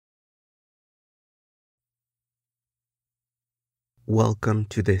Welcome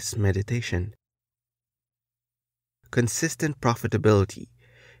to this meditation. Consistent profitability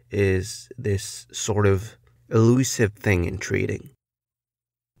is this sort of elusive thing in trading.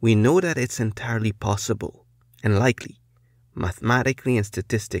 We know that it's entirely possible and likely, mathematically and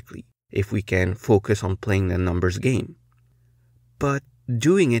statistically, if we can focus on playing the numbers game. But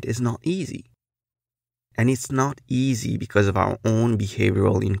doing it is not easy. And it's not easy because of our own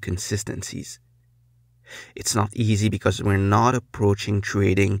behavioral inconsistencies. It's not easy because we're not approaching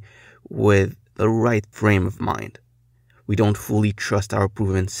trading with the right frame of mind. We don't fully trust our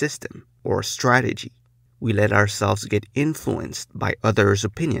proven system or strategy. We let ourselves get influenced by others'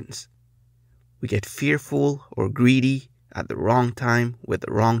 opinions. We get fearful or greedy at the wrong time with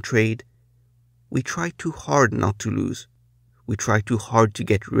the wrong trade. We try too hard not to lose. We try too hard to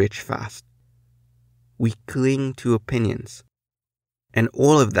get rich fast. We cling to opinions. And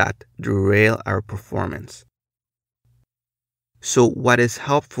all of that derail our performance. So what is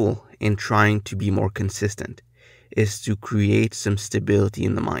helpful in trying to be more consistent is to create some stability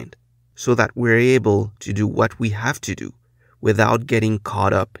in the mind so that we're able to do what we have to do without getting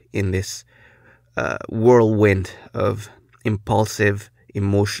caught up in this whirlwind of impulsive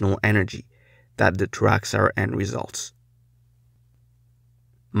emotional energy that detracts our end results.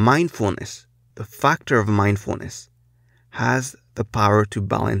 Mindfulness, the factor of mindfulness, has the power to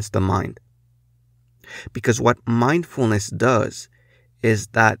balance the mind. Because what mindfulness does is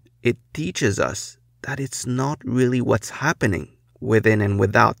that it teaches us that it's not really what's happening within and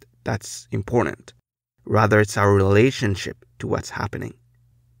without that's important. Rather, it's our relationship to what's happening.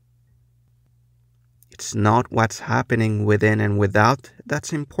 It's not what's happening within and without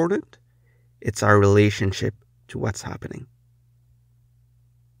that's important. It's our relationship to what's happening.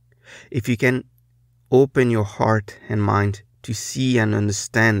 If you can open your heart and mind to see and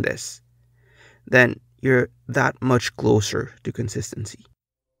understand this, then you're that much closer to consistency.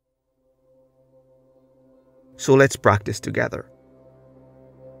 So let's practice together.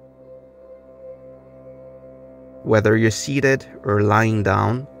 Whether you're seated or lying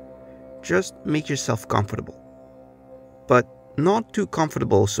down, just make yourself comfortable. But not too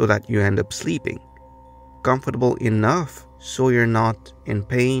comfortable so that you end up sleeping. Comfortable enough so you're not in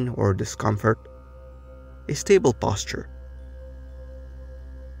pain or discomfort. A stable posture.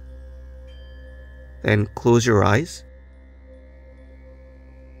 Then close your eyes.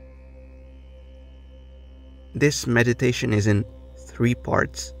 This meditation is in 3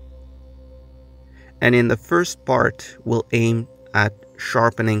 parts. And in the first part, we'll aim at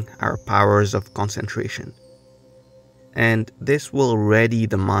sharpening our powers of concentration. And this will ready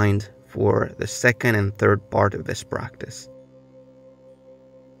the mind for the second and third part of this practice.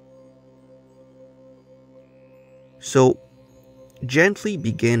 So, gently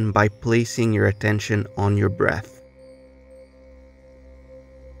begin by placing your attention on your breath.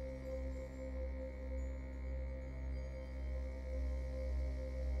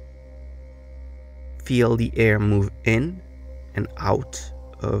 Feel the air move in and out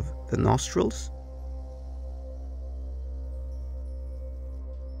of the nostrils.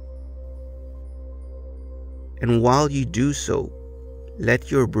 And while you do so, let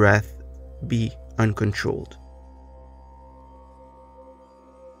your breath be uncontrolled.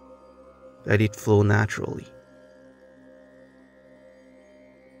 Let it flow naturally.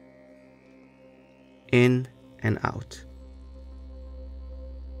 In and out.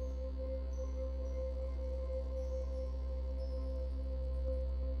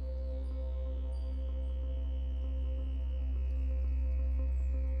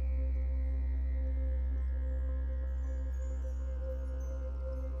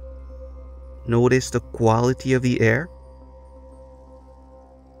 Notice the quality of the air.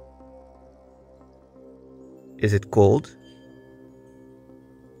 Is it cold?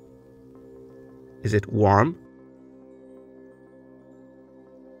 Is it warm?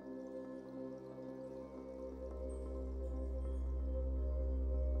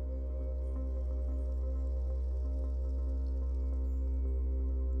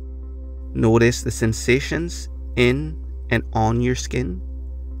 Notice the sensations in and on your skin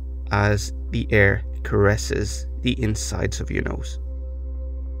as the air caresses the insides of your nose.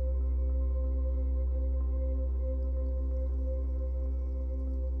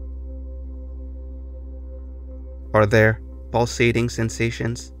 Are there pulsating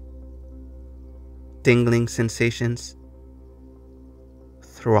sensations, tingling sensations,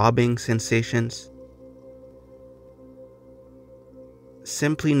 throbbing sensations?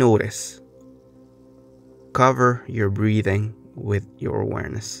 Simply notice. Cover your breathing with your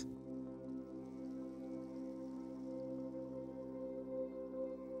awareness.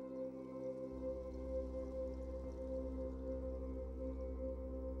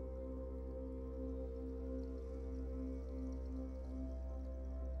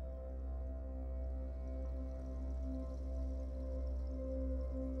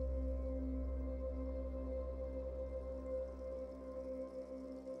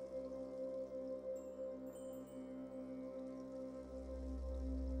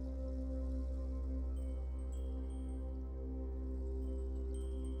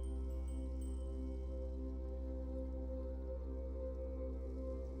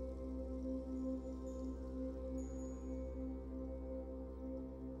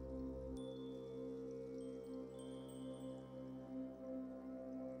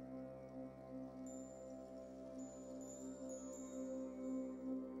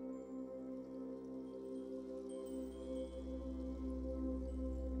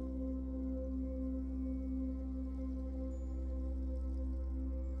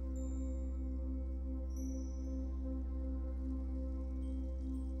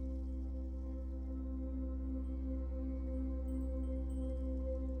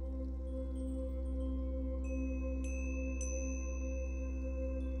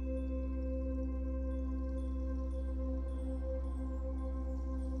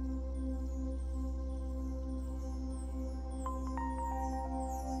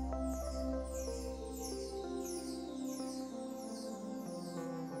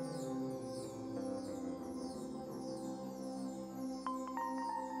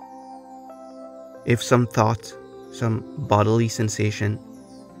 If some thought, some bodily sensation,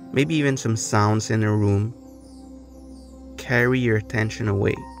 maybe even some sounds in a room carry your attention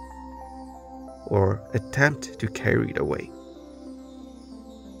away, or attempt to carry it away,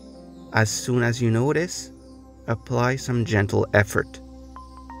 as soon as you notice, apply some gentle effort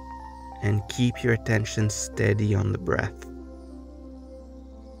and keep your attention steady on the breath.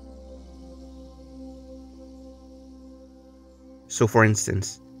 So for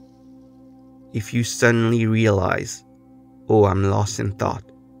instance, if you suddenly realize, oh, I'm lost in thought,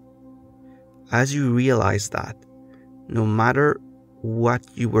 as you realize that, no matter what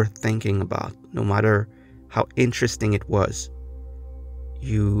you were thinking about, no matter how interesting it was,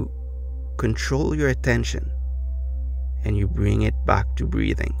 you control your attention and you bring it back to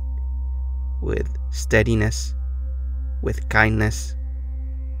breathing with steadiness, with kindness,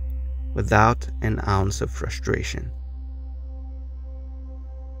 without an ounce of frustration.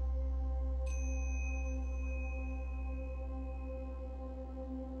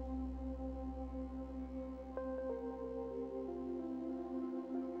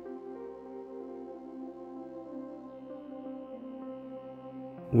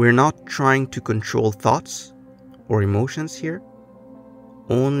 We're not trying to control thoughts or emotions here,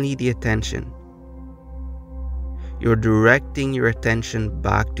 only the attention. You're directing your attention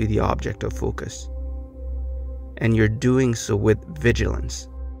back to the object of focus, and you're doing so with vigilance.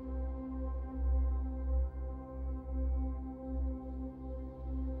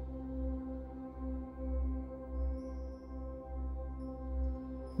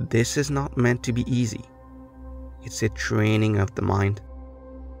 This is not meant to be easy. It's a training of the mind.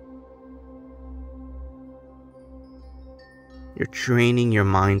 You're training your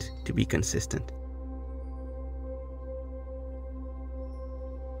mind to be consistent.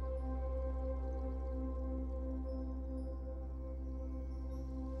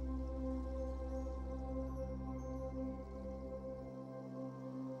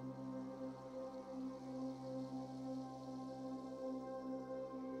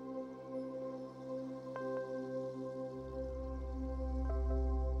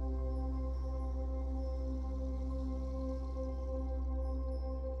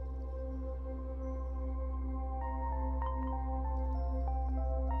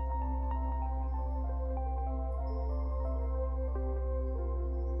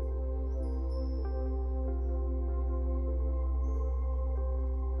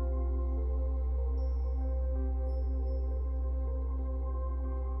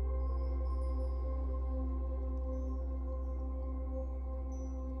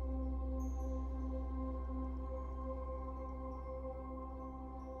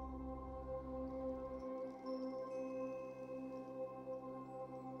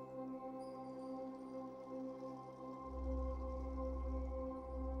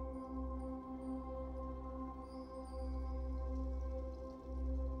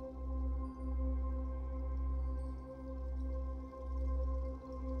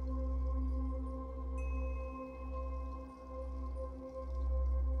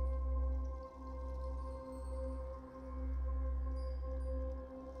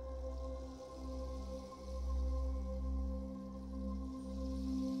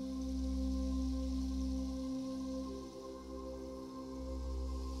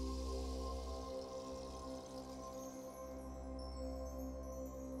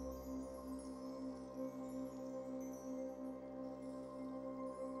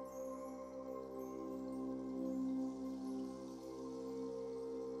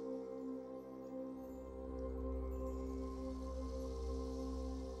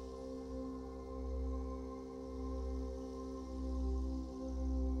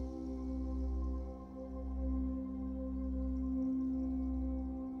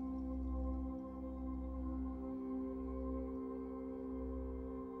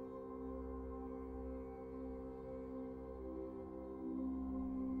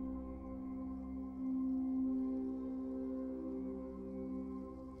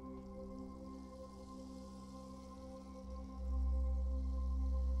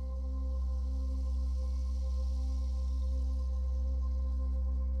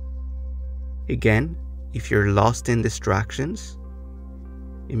 Again, if you're lost in distractions,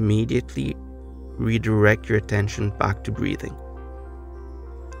 immediately redirect your attention back to breathing.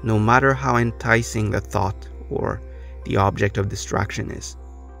 No matter how enticing the thought or the object of distraction is.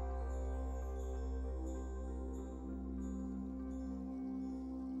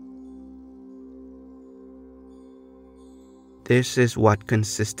 This is what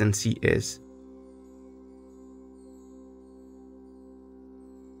consistency is.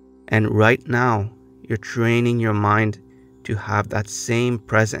 And right now, you're training your mind to have that same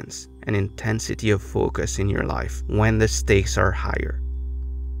presence and intensity of focus in your life when the stakes are higher.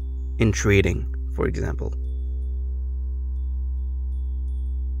 In trading, for example.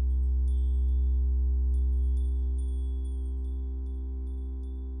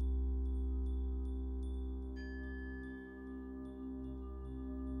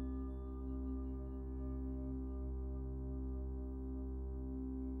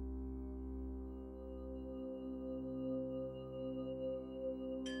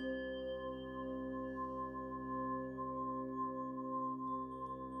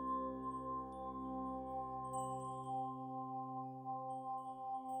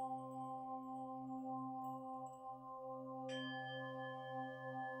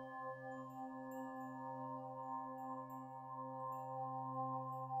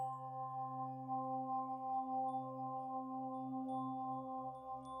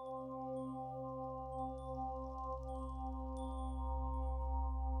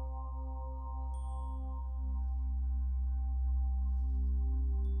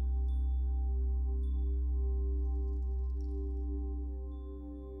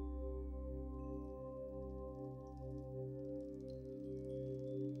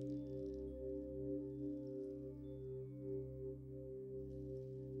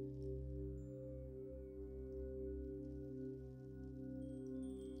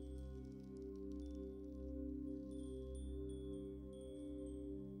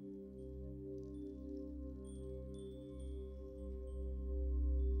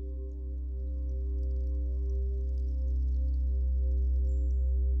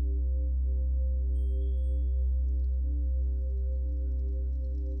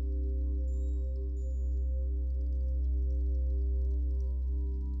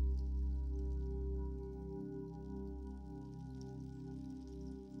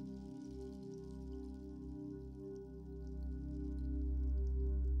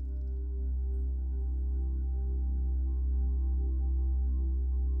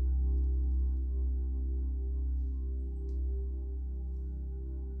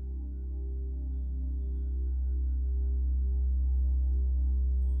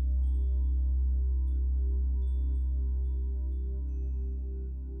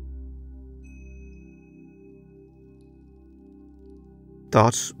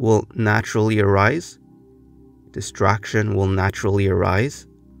 Thoughts will naturally arise. Distraction will naturally arise.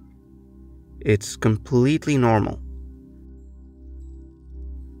 It's completely normal.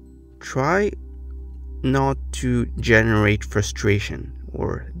 Try not to generate frustration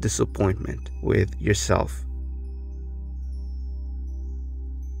or disappointment with yourself.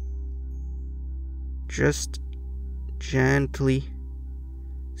 Just gently,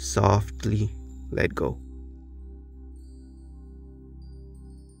 softly let go.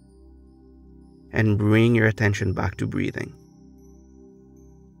 And bring your attention back to breathing.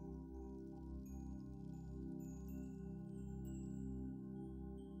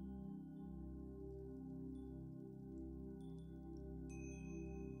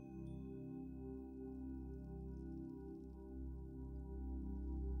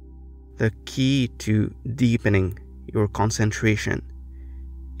 The key to deepening your concentration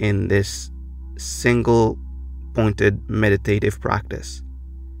in this single pointed meditative practice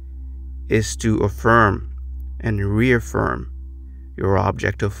is to affirm and reaffirm your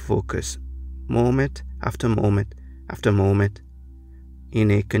object of focus moment after moment after moment in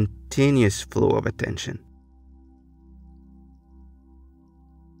a continuous flow of attention.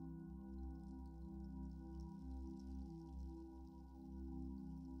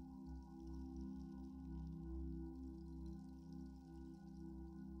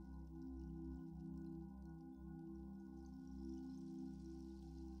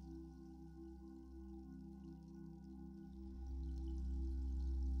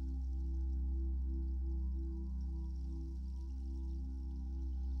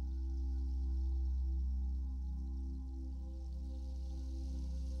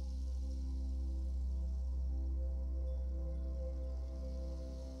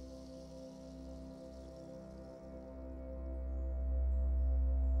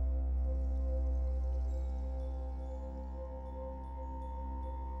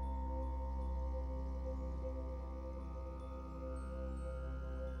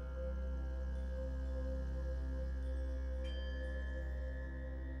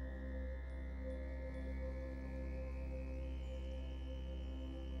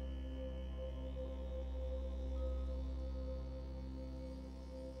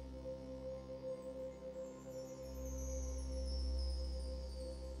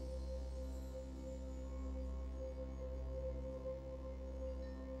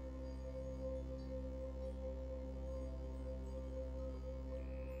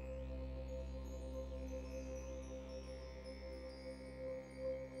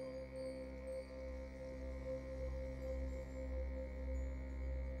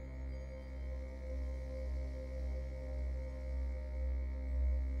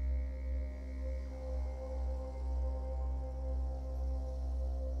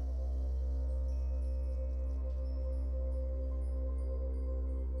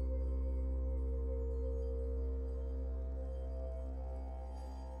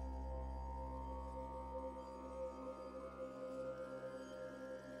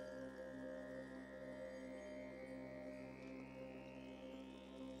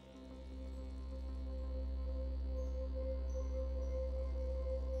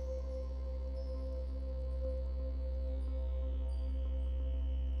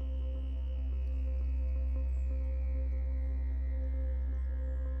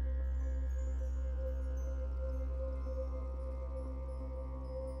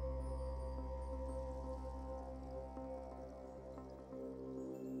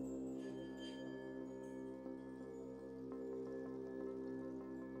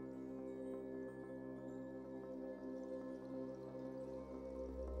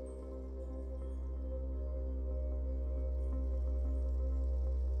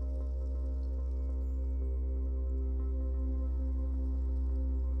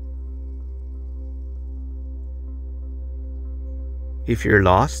 If you're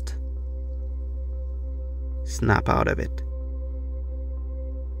lost, snap out of it.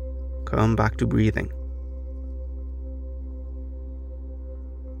 Come back to breathing.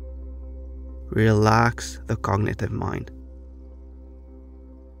 Relax the cognitive mind.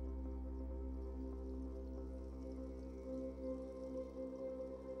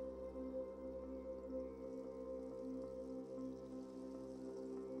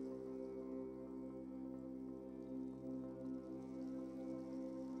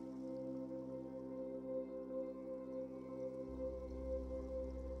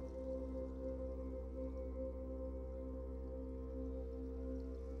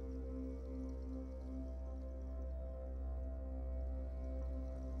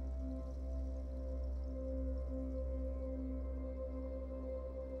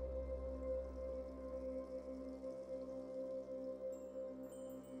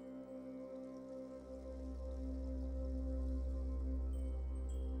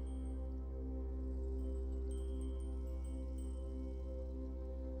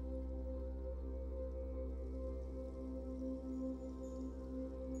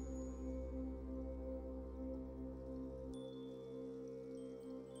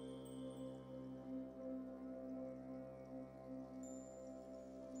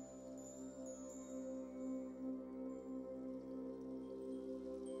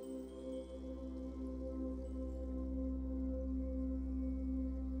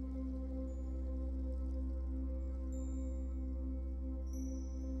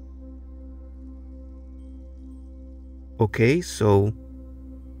 Okay, so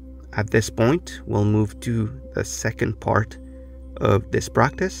at this point, we'll move to the second part of this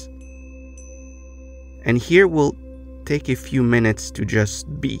practice. And here we'll take a few minutes to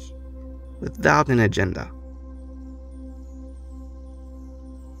just be, without an agenda.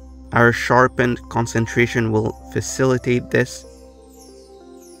 Our sharpened concentration will facilitate this.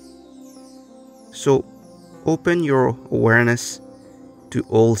 So open your awareness to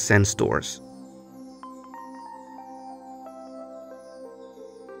all sense doors.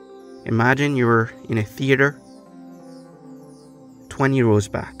 Imagine you're in a theater 20 rows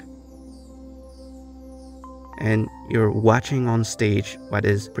back, and you're watching on stage what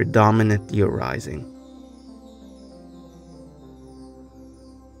is predominantly arising.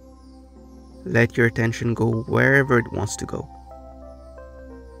 Let your attention go wherever it wants to go.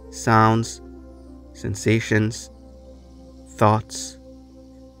 Sounds, sensations, thoughts.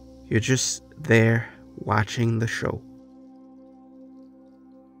 You're just there watching the show.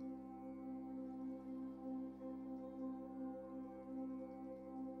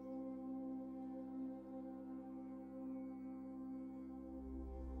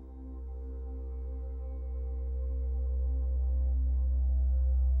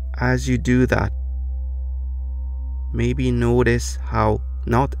 As you do that, maybe notice how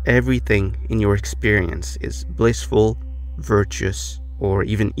not everything in your experience is blissful, virtuous, or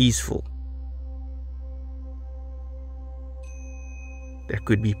even easeful. There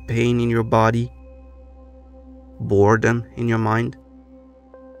could be pain in your body, boredom in your mind,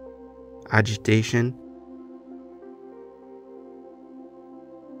 agitation.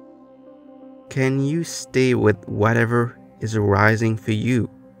 Can you stay with whatever is arising for you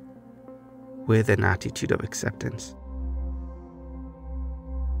with an attitude of acceptance?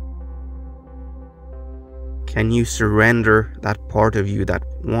 Can you surrender that part of you that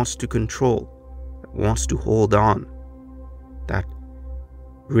wants to control, that wants to hold on, that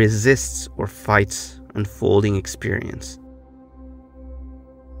resists or fights unfolding experience?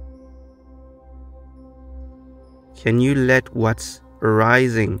 Can you let what's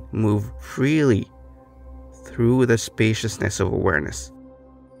arising move freely through the spaciousness of awareness?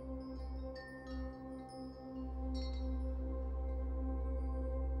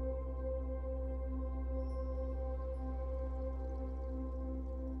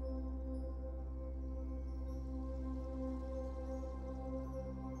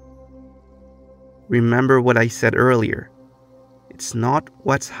 Remember what I said earlier. It's not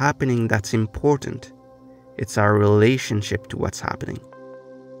what's happening that's important. It's our relationship to what's happening.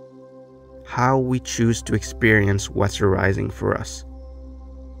 How we choose to experience what's arising for us,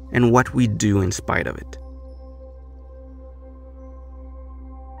 and what we do in spite of it.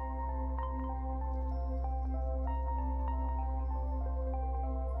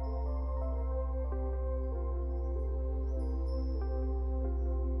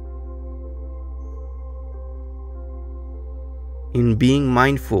 In being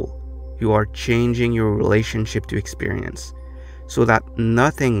mindful, you are changing your relationship to experience so that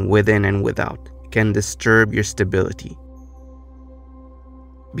nothing within and without can disturb your stability.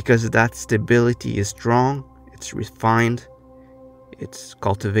 Because that stability is strong, it's refined, it's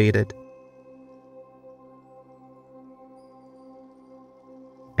cultivated.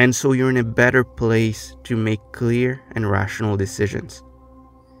 And so you're in a better place to make clear and rational decisions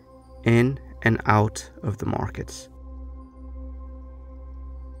in and out of the markets.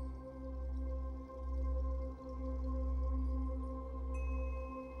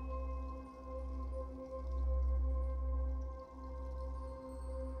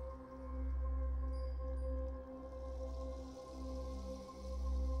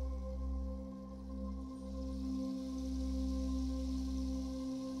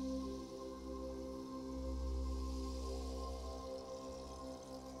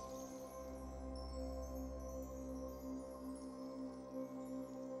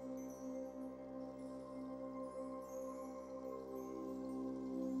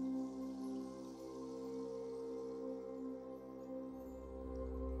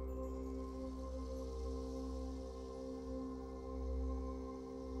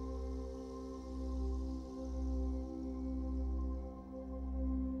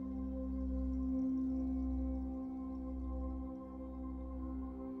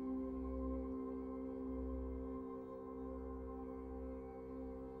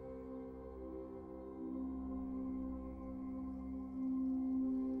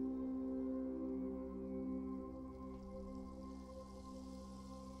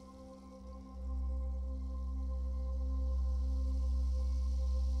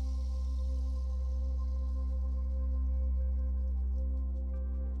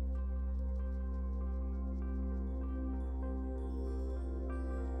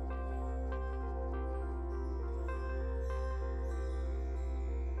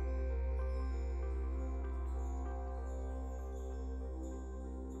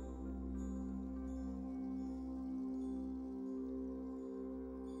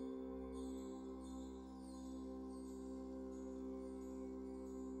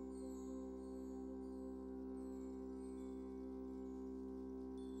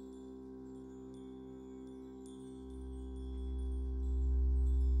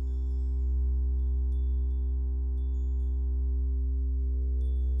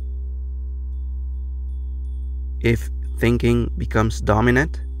 If thinking becomes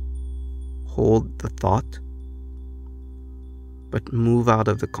dominant, hold the thought, but move out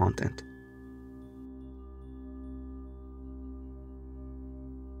of the content.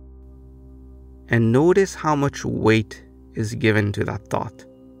 And notice how much weight is given to that thought.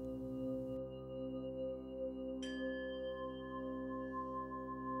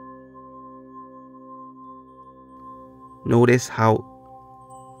 Notice how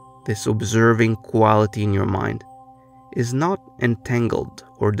this observing quality in your mind is not entangled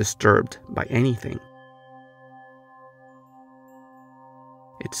or disturbed by anything.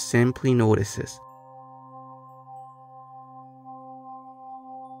 It simply notices.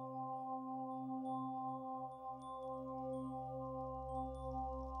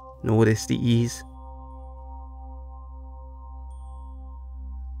 Notice the ease.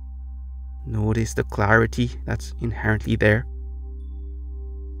 Notice the clarity that's inherently there.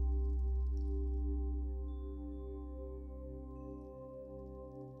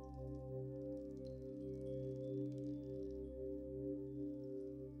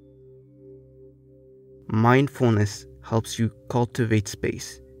 Mindfulness helps you cultivate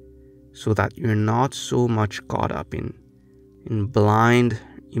space so that you're not so much caught up in blind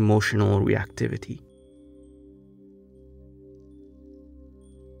emotional reactivity.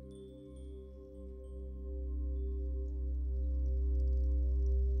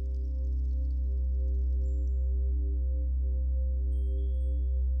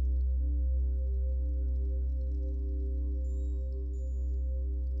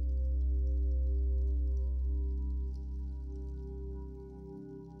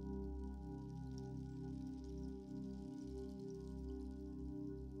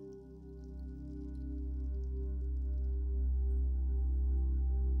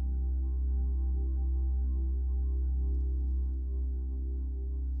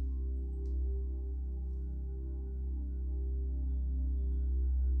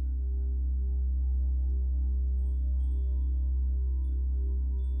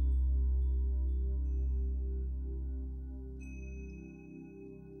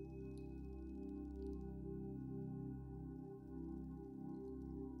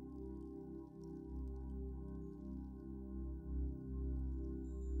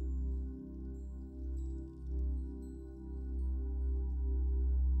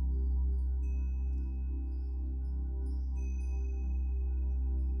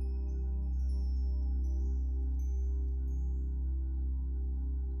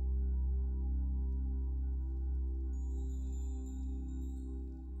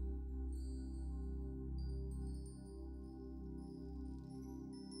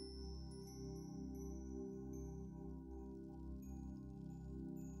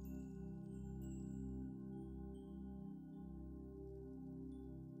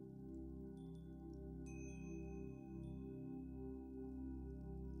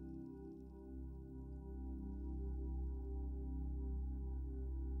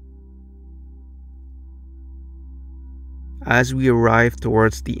 As we arrive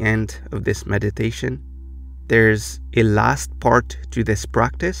towards the end of this meditation, there's a last part to this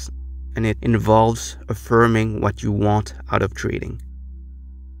practice, and it involves affirming what you want out of trading.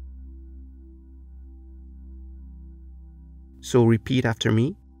 So repeat after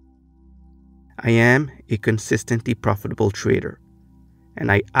me. I am a consistently profitable trader,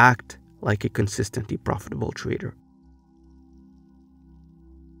 and I act like a consistently profitable trader.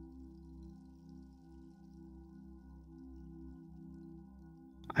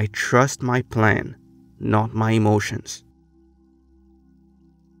 I trust my plan, not my emotions.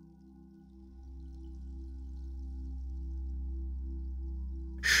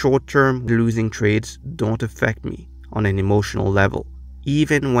 Short-term losing trades don't affect me on an emotional level,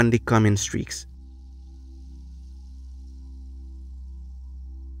 even when they come in streaks.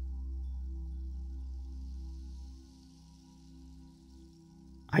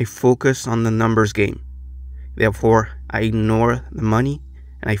 I focus on the numbers game. Therefore, I ignore the money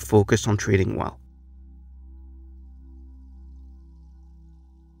and I focus on trading well.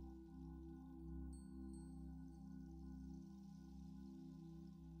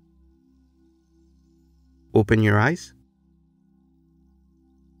 Open your eyes.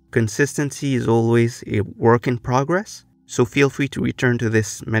 Consistency is always a work in progress, so feel free to return to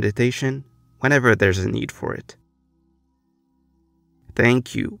this meditation whenever there's a need for it.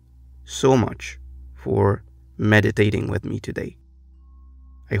 Thank you so much for meditating with me today.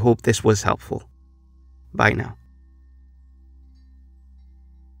 I hope this was helpful. Bye now.